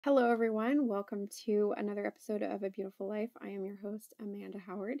Hello, everyone. Welcome to another episode of A Beautiful Life. I am your host, Amanda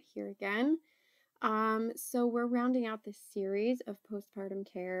Howard, here again. So we're rounding out this series of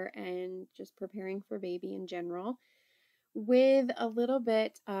postpartum care and just preparing for baby in general with a little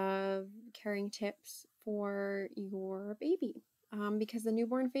bit of caring tips for your baby. Because the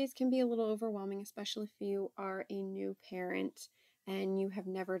newborn phase can be a little overwhelming, especially if you are a new parent and you have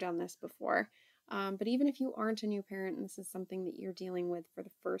never done this before. But even if you aren't a new parent and this is something that you're dealing with for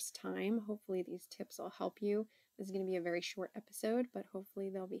the first time, hopefully these tips will help you. This is going to be a very short episode, but hopefully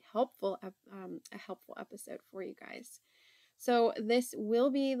they'll be helpful, a helpful episode for you guys. So this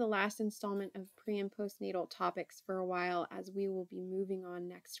will be the last installment of pre and postnatal topics for a while, as we will be moving on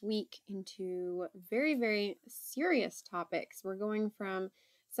next week into very, very serious topics. We're going from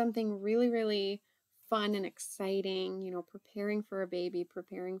something really, really fun and exciting, preparing for a baby,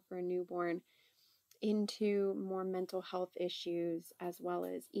 preparing for a newborn, into more mental health issues as well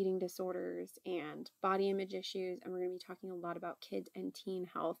as eating disorders and body image issues. And we're going to be talking a lot about kids and teen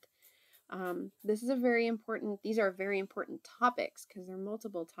health. These are very important topics because they're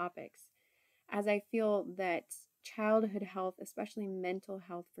multiple topics, as I feel that childhood health, especially mental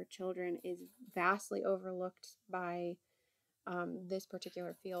health for children, is vastly overlooked by this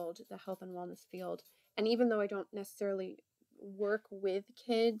particular field, the health and wellness field. And even though I don't necessarily work with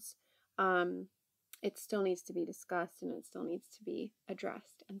kids, it still needs to be discussed and it still needs to be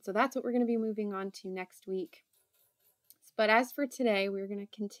addressed. And so that's what we're going to be moving on to next week. But as for today, we're going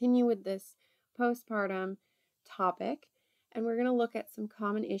to continue with this postpartum topic, and we're going to look at some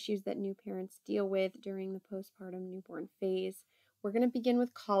common issues that new parents deal with during the postpartum newborn phase. We're going to begin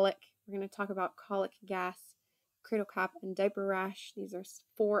with colic. We're going to talk about colic, gas, cradle cap, and diaper rash. These are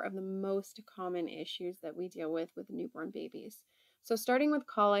 4 of the most common issues that we deal with newborn babies. So starting with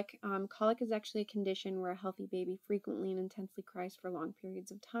colic, colic is actually a condition where a healthy baby frequently and intensely cries for long periods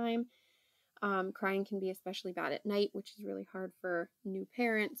of time. Crying can be especially bad at night, which is really hard for new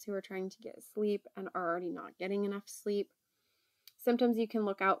parents who are trying to get sleep and are already not getting enough sleep. Symptoms you can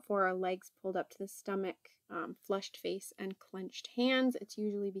look out for are legs pulled up to the stomach, flushed face, and clenched hands. It's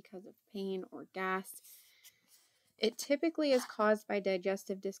usually because of pain or gas. It typically is caused by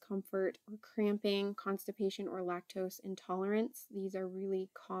digestive discomfort or cramping, constipation, or lactose intolerance. These are really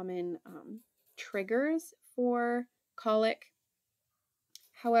common triggers for colic.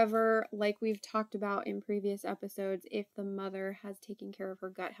 However, like we've talked about in previous episodes, if the mother has taken care of her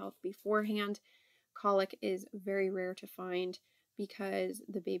gut health beforehand, colic is very rare to find because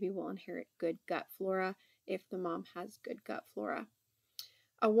the baby will inherit good gut flora if the mom has good gut flora.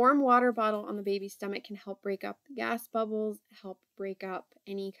 A warm water bottle on the baby's stomach can help break up the gas bubbles, help break up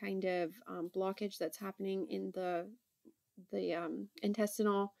any kind of blockage that's happening in the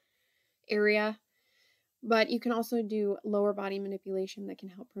intestinal area. But you can also do lower body manipulation that can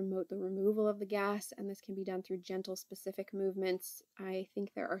help promote the removal of the gas, and this can be done through gentle, specific movements. I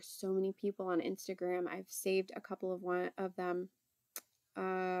think there are so many people on Instagram. I've saved a couple of them.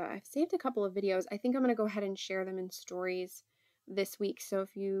 I've saved a couple of videos. I think I'm going to go ahead and share them in stories this week. So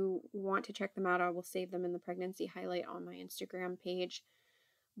if you want to check them out, I will save them in the pregnancy highlight on my Instagram page.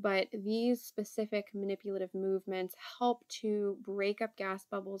 But these specific manipulative movements help to break up gas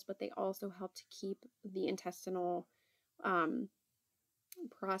bubbles, but they also help to keep the intestinal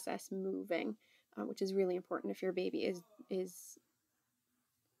process moving, which is really important if your baby is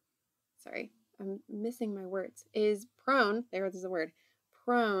sorry, I'm missing my words, is prone, there's the word,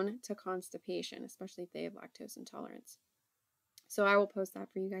 prone to constipation, especially if they have lactose intolerance. So I will post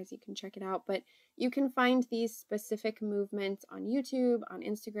that for you guys. You can check it out. But you can find these specific movements on YouTube, on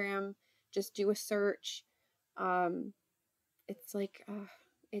Instagram. Just do a search. It's like,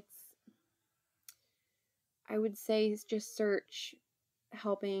 I would say just search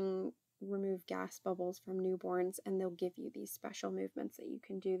helping remove gas bubbles from newborns, and they'll give you these special movements that you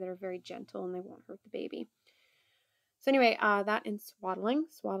can do that are very gentle and they won't hurt the baby. So anyway, that and swaddling.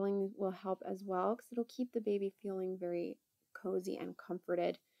 Swaddling will help as well because it'll keep the baby feeling very cozy and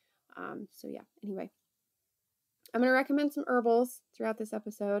comforted. So yeah, anyway, I'm going to recommend some herbals throughout this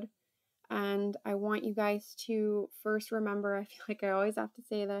episode. And I want you guys to first remember, I feel like I always have to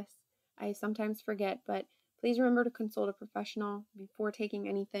say this, I sometimes forget, but please remember to consult a professional before taking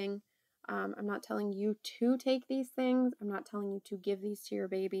anything. I'm not telling you to take these things. I'm not telling you to give these to your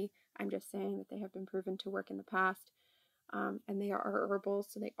baby. I'm just saying that they have been proven to work in the past. And they are herbals,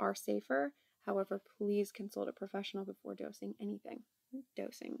 so they are safer. However, please consult a professional before dosing anything.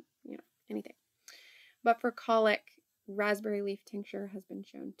 Anything. But for colic, raspberry leaf tincture has been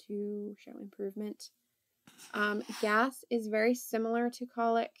shown to show improvement. Gas is very similar to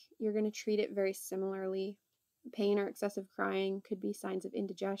colic. You're going to treat it very similarly. Pain or excessive crying could be signs of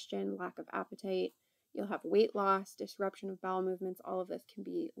indigestion, lack of appetite. You'll have weight loss, disruption of bowel movements. All of this can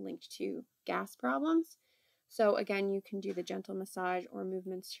be linked to gas problems. So again, you can do the gentle massage or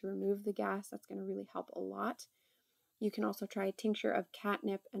movements to remove the gas. That's going to really help a lot. You can also try a tincture of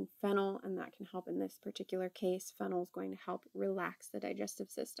catnip and fennel, and that can help in this particular case. Fennel is going to help relax the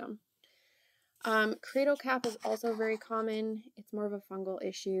digestive system. Cradle cap is also very common. It's more of a fungal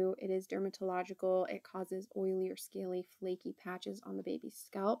issue. It is dermatological. It causes oily or scaly, flaky patches on the baby's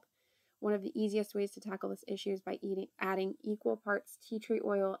scalp. One of the easiest ways to tackle this issue is by adding equal parts tea tree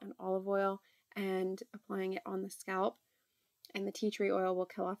oil and olive oil and applying it on the scalp. And the tea tree oil will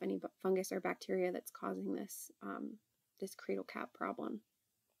kill off any fungus or bacteria that's causing this cradle cap problem.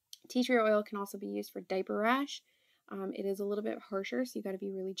 Tea tree oil can also be used for diaper rash. It is a little bit harsher, so you got to be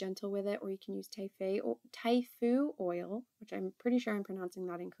really gentle with it, or you can use Taifu oil, which I'm pretty sure I'm pronouncing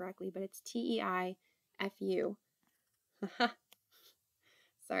that incorrectly, but it's Teifu.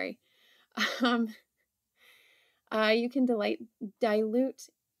 Sorry. You can dilute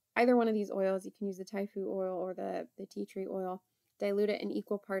either one of these oils. You can use the Taifu oil or the tea tree oil. Dilute it in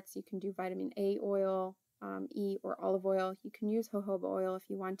equal parts. You can do vitamin A oil, E, or olive oil. You can use jojoba oil if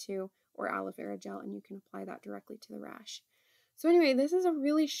you want to, or aloe vera gel, and you can apply that directly to the rash. So anyway, this is a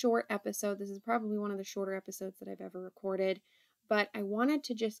really short episode. This is probably one of the shorter episodes that I've ever recorded, but I wanted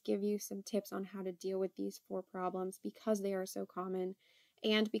to just give you some tips on how to deal with these 4 problems because they are so common,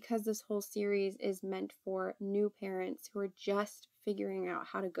 and because this whole series is meant for new parents who are just figuring out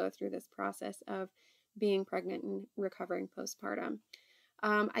how to go through this process of being pregnant and recovering postpartum.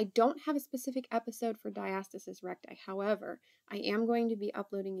 I don't have a specific episode for diastasis recti. However, I am going to be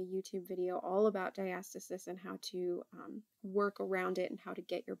uploading a YouTube video all about diastasis and how to work around it and how to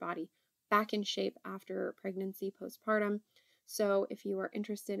get your body back in shape after pregnancy, postpartum. So if you are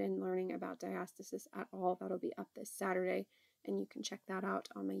interested in learning about diastasis at all, that'll be up this Saturday, and you can check that out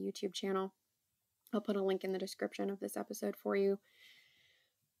on my YouTube channel. I'll put a link in the description of this episode for you.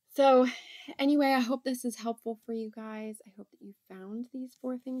 So anyway, I hope this is helpful for you guys. I hope that you found these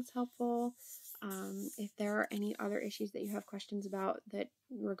 4 things helpful. If there are any other issues that you have questions about that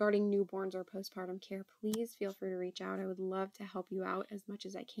regarding newborns or postpartum care, please feel free to reach out. I would love to help you out as much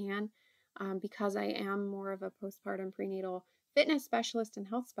as I can. Because I am more of a postpartum prenatal fitness specialist and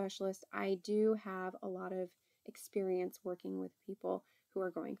health specialist, I do have a lot of experience working with people who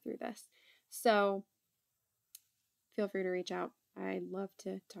are going through this. So feel free to reach out. I'd love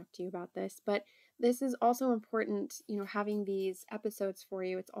to talk to you about this, but this is also important, having these episodes for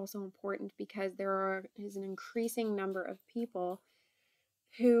you. It's also important because there is an increasing number of people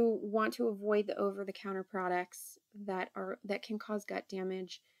who want to avoid the over-the-counter products that can cause gut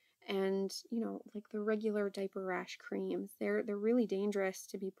damage, and like the regular diaper rash creams. They're really dangerous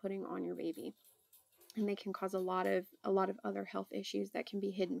to be putting on your baby, and they can cause a lot of other health issues that can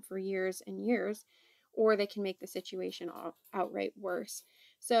be hidden for years and years, or they can make the situation outright worse.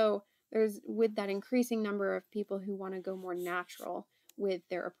 So with that increasing number of people who want to go more natural with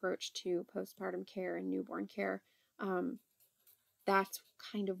their approach to postpartum care and newborn care, that's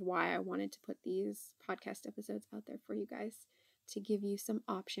kind of why I wanted to put these podcast episodes out there for you guys, to give you some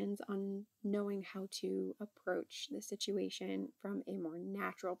options on knowing how to approach the situation from a more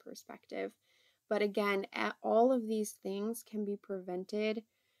natural perspective. But again, all of these things can be prevented.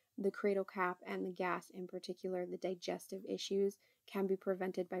 The cradle cap and the gas in particular, the digestive issues, can be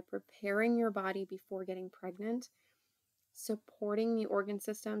prevented by preparing your body before getting pregnant, supporting the organ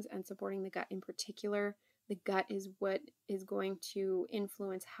systems and supporting the gut in particular. The gut is what is going to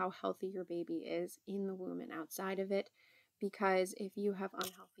influence how healthy your baby is in the womb and outside of it, because if you have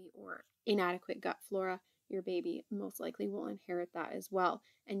unhealthy or inadequate gut flora, your baby most likely will inherit that as well.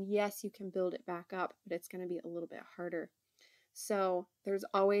 And yes, you can build it back up, but it's going to be a little bit harder. So there's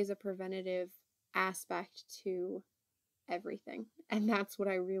always a preventative aspect to everything, and that's what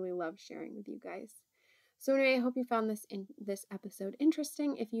I really love sharing with you guys. So anyway, I hope you found this episode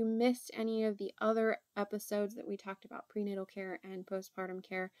interesting. If you missed any of the other episodes that we talked about prenatal care and postpartum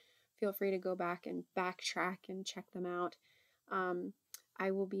care, feel free to go back and backtrack and check them out. I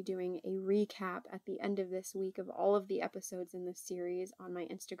will be doing a recap at the end of this week of all of the episodes in this series on my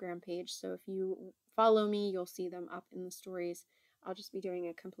Instagram page. So if you follow me, you'll see them up in the stories. I'll just be doing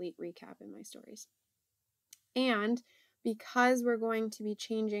a complete recap in my stories. And because we're going to be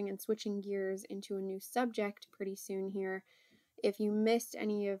changing and switching gears into a new subject pretty soon here, if you missed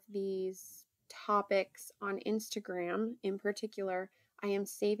any of these topics on Instagram in particular, I am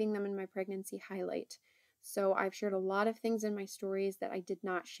saving them in my pregnancy highlight. So I've shared a lot of things in my stories that I did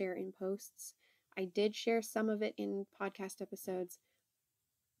not share in posts. I did share some of it in podcast episodes.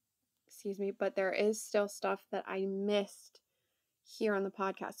 excuse me, but there is still stuff that I missed here on the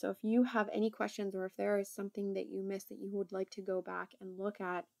podcast. So if you have any questions or if there is something that you missed that you would like to go back and look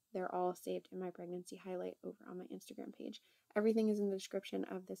at, they're all saved in my pregnancy highlight over on my Instagram page. Everything is in the description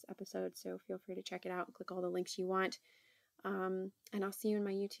of this episode, so feel free to check it out and click all the links you want. And I'll see you in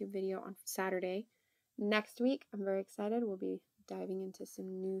my YouTube video on Saturday. Next week, I'm very excited. We'll be diving into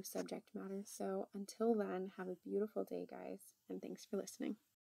some new subject matter. So until then, have a beautiful day, guys, and thanks for listening.